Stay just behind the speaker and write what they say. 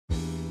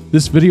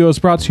This video is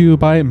brought to you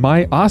by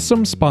my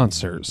awesome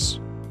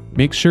sponsors.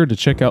 Make sure to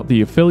check out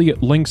the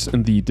affiliate links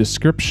in the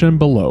description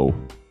below.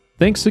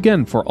 Thanks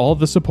again for all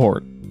the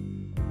support.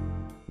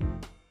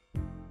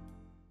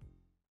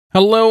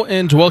 Hello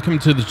and welcome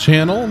to the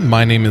channel.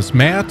 My name is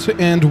Matt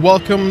and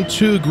welcome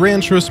to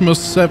Gran Turismo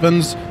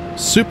 7's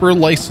Super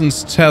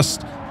License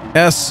Test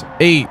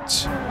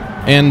S-8.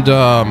 And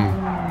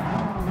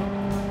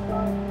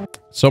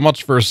so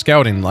much for a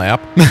scouting lap.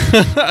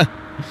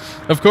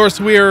 Of course,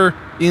 we are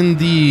in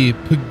the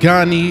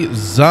Pagani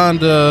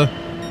Zonda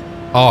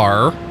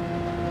R.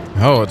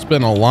 Oh, it's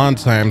been a long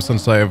time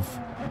since I've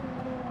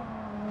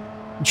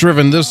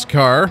driven this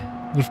car.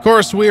 Of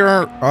course, we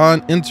are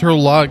on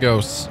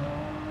Interlagos.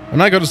 I'm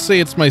not going to say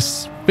it's my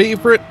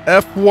favorite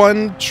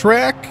F1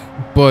 track,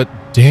 but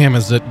damn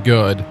is it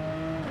good.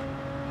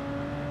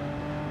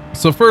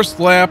 So first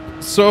lap,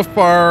 so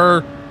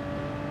far,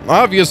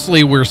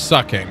 obviously we're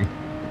sucking.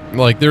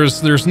 Like,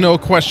 there's no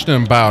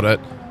question about it.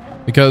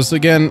 Because,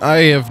 again,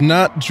 I have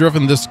not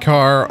driven this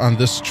car on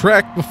this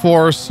track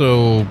before,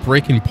 so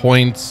breaking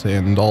points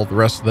and all the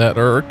rest of that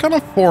are kind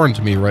of foreign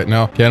to me right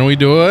now. Can we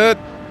do it?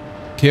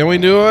 Can we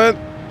do it?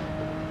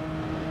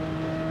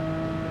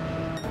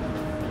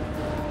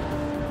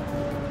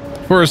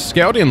 For a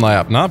scouting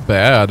lap, not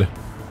bad.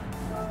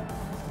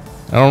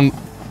 I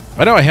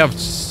know I have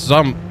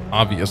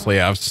obviously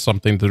I have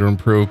something to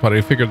improve, but I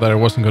figured that I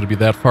wasn't going to be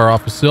that far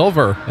off of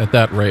silver at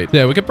that rate.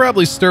 Yeah, we could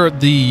probably start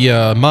the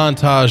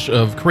montage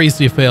of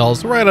crazy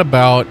fails right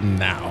about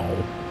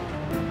now.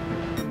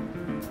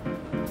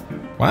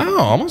 Wow,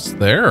 almost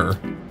there.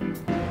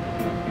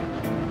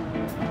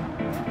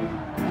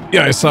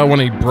 Yeah, I saw when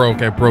he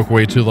broke. I broke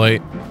way too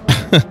late.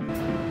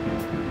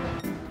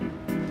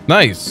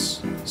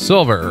 Nice.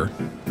 Silver.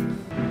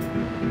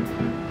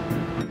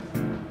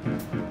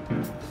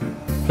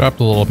 Dropped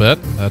a little bit.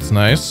 That's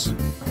nice.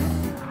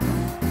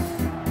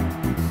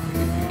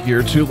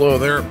 Gear too low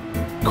there.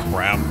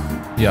 Crap.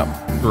 Yep.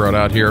 Throw it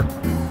out here.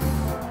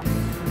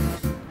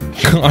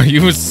 Are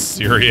you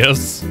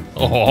serious?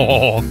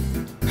 Oh.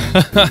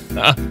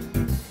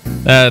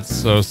 That's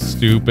so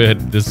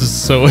stupid. This is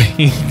so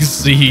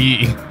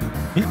easy.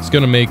 It's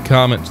going to make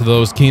comment to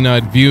those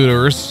keen-eyed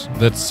viewers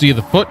that see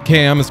the foot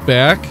cam is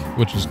back,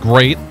 which is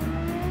great.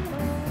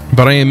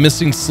 But I am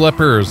missing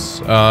slippers.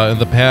 In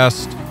the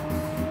past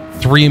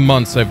 3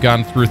 months, I've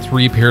gone through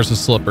 3 pairs of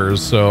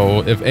slippers.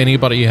 So if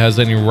anybody has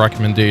any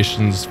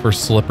recommendations for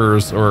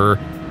slippers or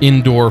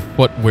indoor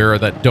footwear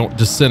that don't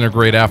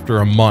disintegrate after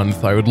a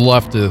month, I would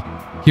love to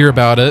hear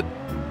about it.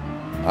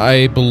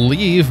 I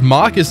believe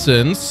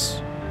moccasins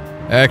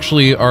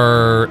actually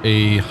are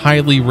a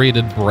highly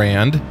rated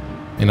brand.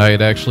 And I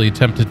had actually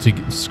attempted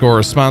to score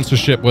a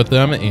sponsorship with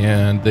them,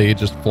 and they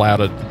just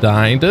flat out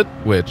denied it,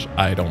 which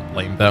I don't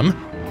blame them.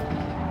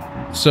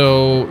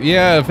 So,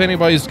 yeah, if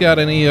anybody's got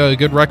any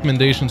good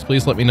recommendations,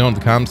 please let me know in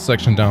the comments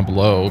section down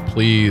below.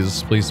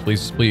 Please, please,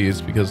 please,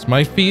 please, because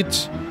my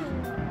feet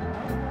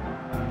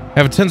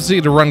have a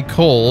tendency to run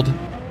cold,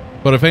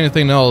 but if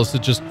anything else,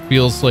 it just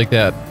feels like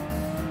that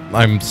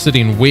I'm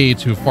sitting way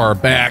too far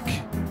back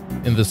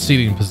in the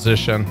seating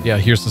position. Yeah,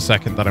 here's the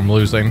second that I'm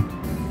losing.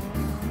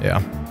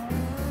 Yeah.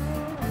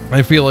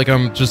 I feel like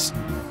I'm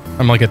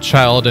like a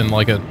child in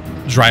like a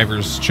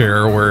driver's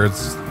chair where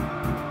it's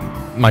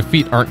my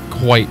feet aren't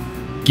quite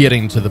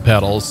getting to the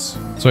pedals.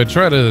 So I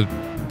try to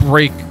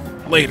brake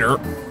later.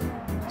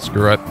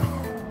 Screw it.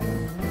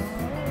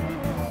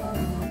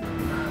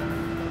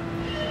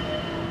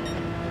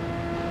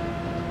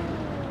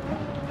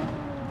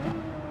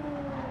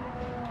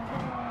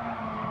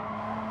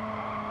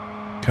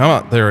 Come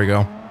on, there we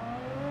go.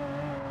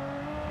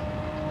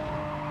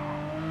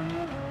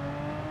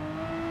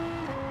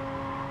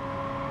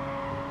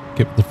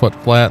 Keep the foot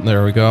flat, and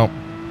there we go.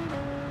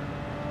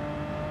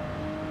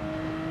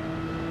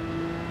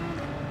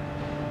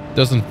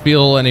 Doesn't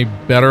feel any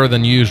better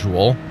than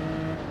usual.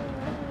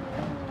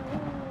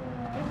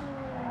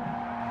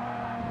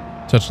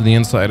 Touch the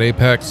inside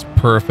apex,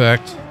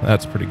 perfect.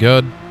 That's pretty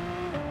good.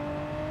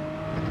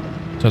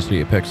 Touch the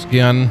apex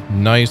again,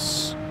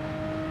 nice.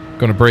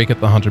 Gonna brake at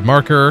the 100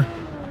 marker.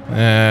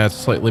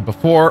 Slightly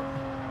before.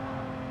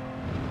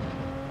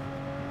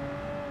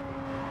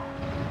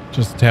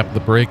 Just tap the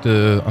brake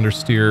to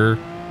understeer.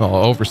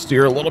 I'll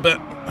oversteer a little bit.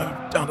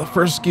 Down the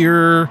first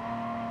gear.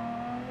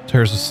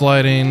 Tires are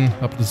sliding.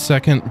 Up to the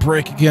second.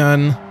 Brake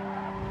again.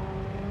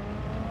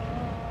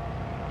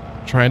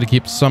 Trying to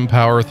keep some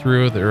power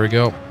through. There we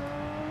go.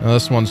 Now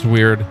this one's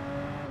weird.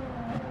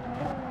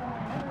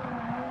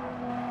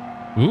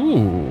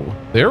 Ooh,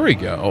 there we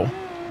go.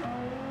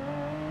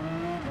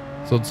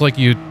 So it's like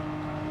you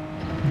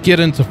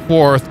get into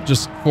fourth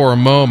just for a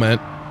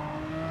moment.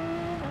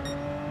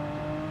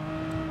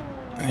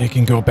 You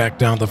can go back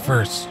down to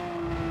first.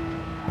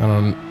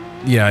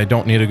 Yeah, I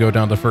don't need to go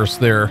down to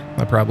first there.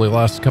 I probably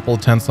lost a couple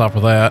of tenths off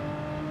of that.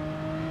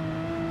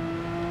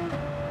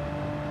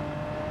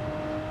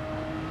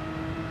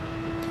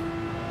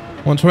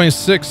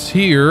 $126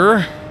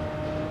 here.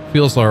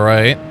 Feels all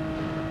right.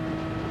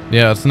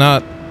 Yeah, it's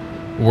not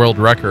world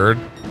record.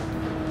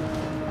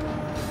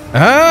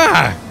 Ah!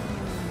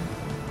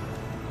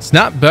 It's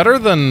not better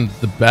than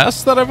the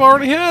best that I've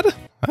already had?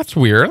 That's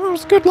weird. That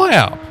was a good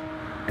lap.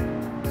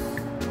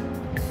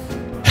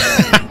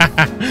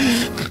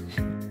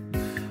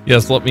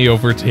 Yes, let me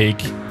overtake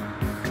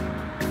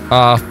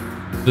off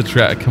the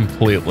track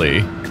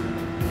completely.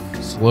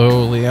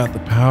 Slowly out the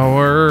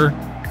power.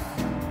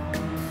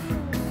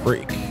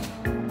 Brake.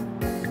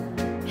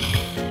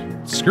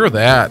 Screw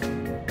that.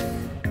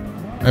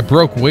 I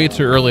broke way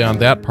too early on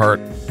that part.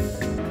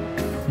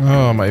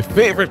 Oh, my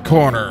favorite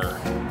corner.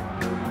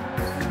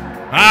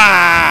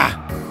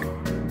 Ah!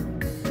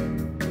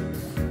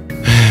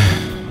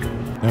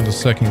 Down to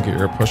second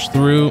gear, push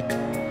through.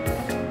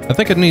 I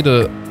think I need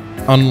to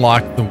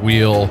unlock the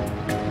wheel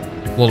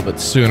a little bit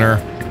sooner.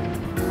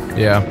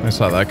 Yeah, I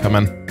saw that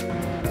coming.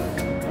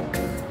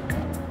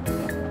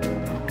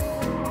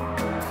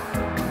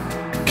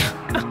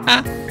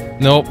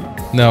 Nope.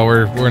 No,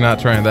 we're not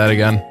trying that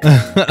again.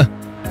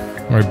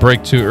 I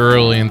brake too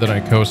early and then I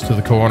coast to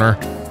the corner.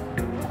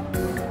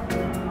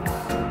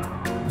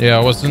 Yeah,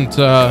 it wasn't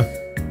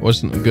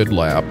a good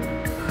lap.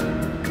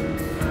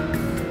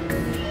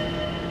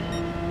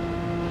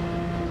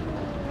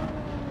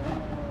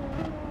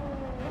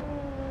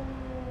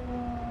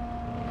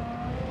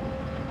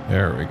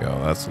 There we go.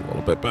 That's a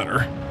little bit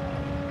better.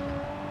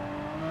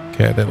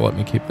 Okay, they let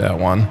me keep that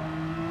one.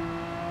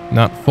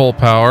 Not full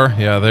power.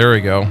 Yeah, there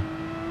we go.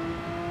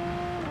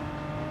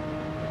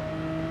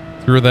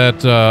 Through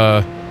that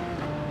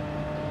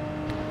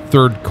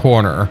third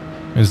corner,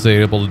 is they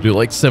able to do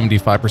like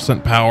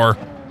 75% power.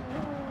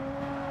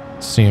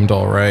 Seemed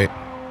all right.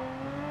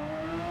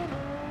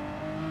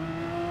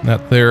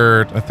 That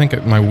there, I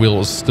think my wheel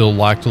was still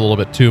locked a little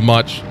bit too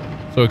much,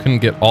 so I couldn't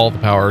get all the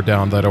power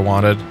down that I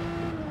wanted.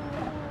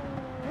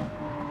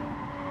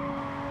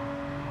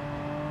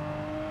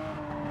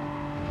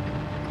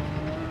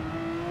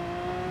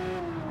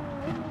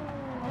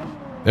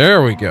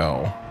 There we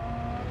go.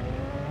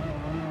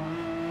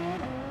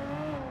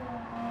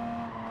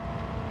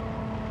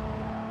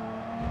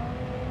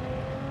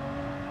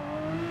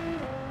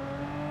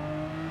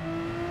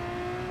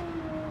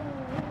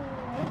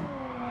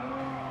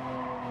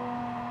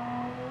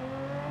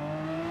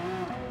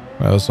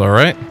 That was all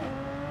right.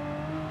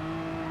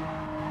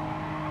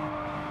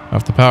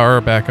 Off the power,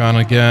 back on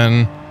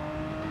again.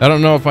 I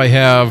don't know if I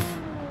have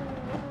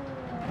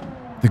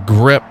the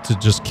grip to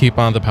just keep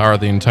on the power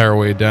the entire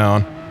way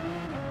down.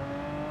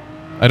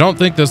 I don't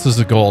think this is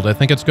a gold. I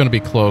think it's going to be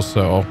close,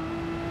 though.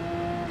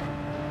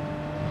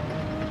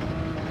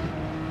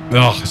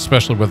 Ugh,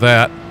 especially with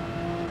that.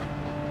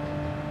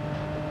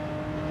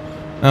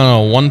 I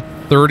don't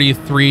know,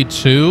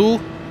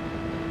 133.2?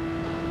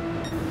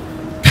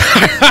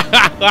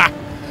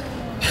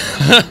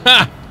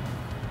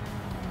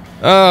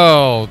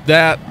 Oh,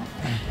 that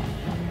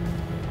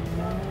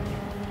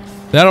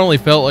only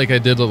felt like I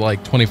did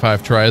like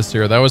 25 tries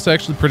here. That was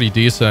actually pretty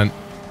decent.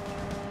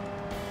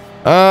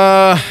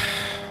 I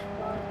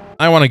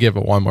want to give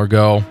it one more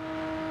go.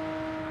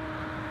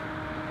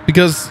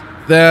 Because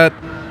that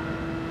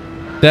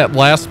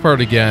last part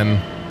again,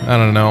 I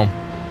don't know.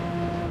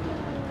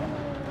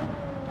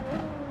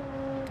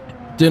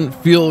 Didn't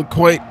feel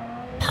quite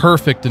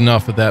perfect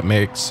enough, if that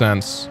makes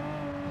sense.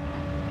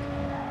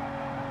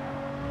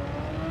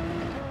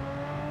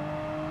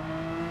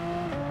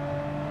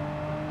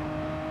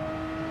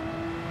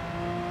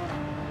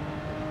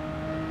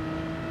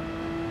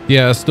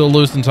 Yeah, still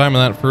losing time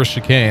on that first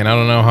chicane. I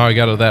don't know how I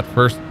got to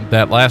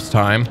that last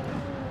time.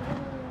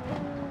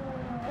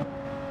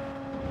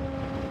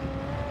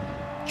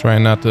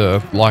 Trying not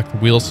to lock the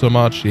wheel so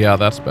much. Yeah,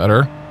 that's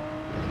better.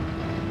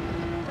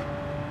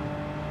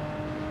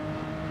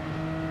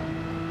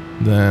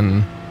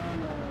 Then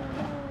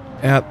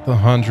at the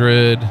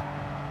 100.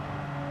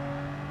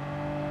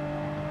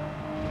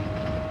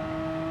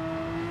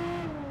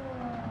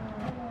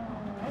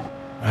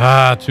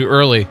 Ah, too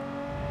early.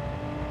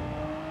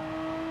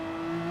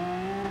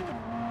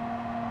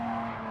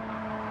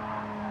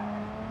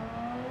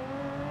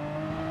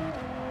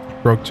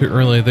 Broke too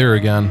early there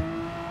again.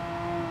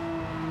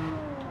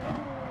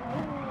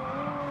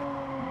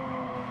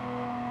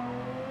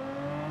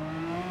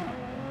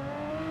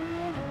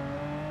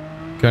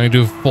 Can I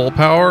do full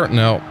power?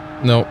 No.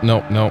 No,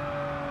 no, no.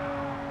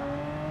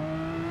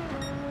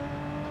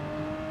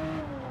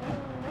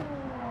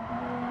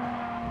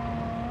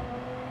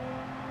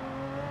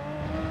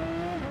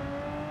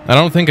 I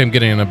don't think I'm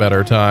getting a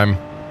better time.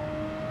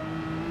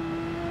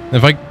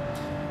 If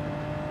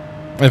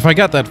I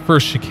got that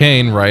first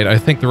chicane right, I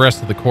think the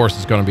rest of the course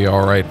is going to be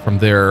all right from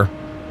there.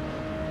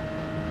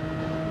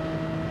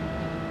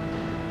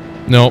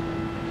 Nope.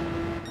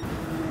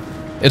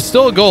 It's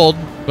still a gold,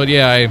 but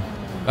yeah, I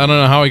don't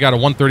know how I got a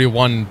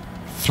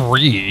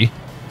 131.3.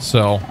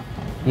 So,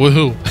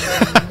 woohoo.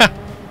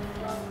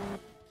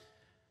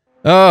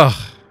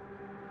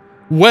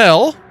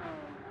 Well,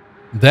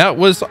 that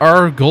was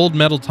our gold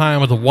medal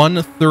time with a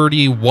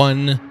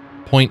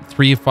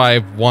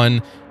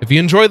 131.351. If you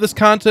enjoy this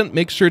content,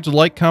 make sure to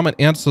like, comment,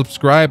 and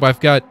subscribe. I've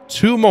got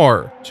two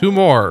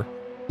more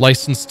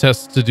license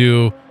tests to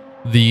do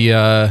the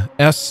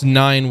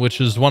S9,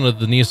 which is one of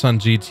the Nissan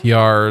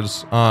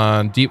GTRs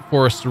on Deep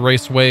Forest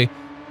Raceway,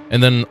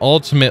 and then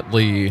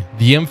ultimately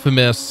the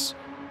infamous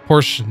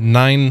Porsche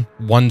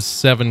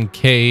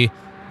 917K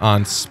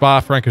on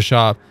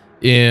Spa-Francorchamps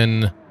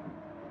in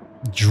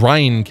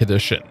drying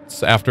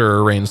conditions after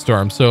a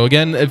rainstorm. So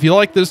again, if you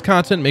like this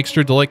content, make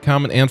sure to like,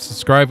 comment, and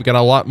subscribe. We got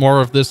a lot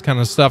more of this kind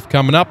of stuff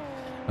coming up.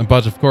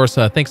 But of course,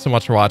 thanks so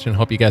much for watching.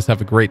 Hope you guys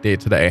have a great day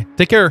today.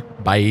 Take care.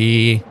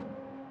 Bye.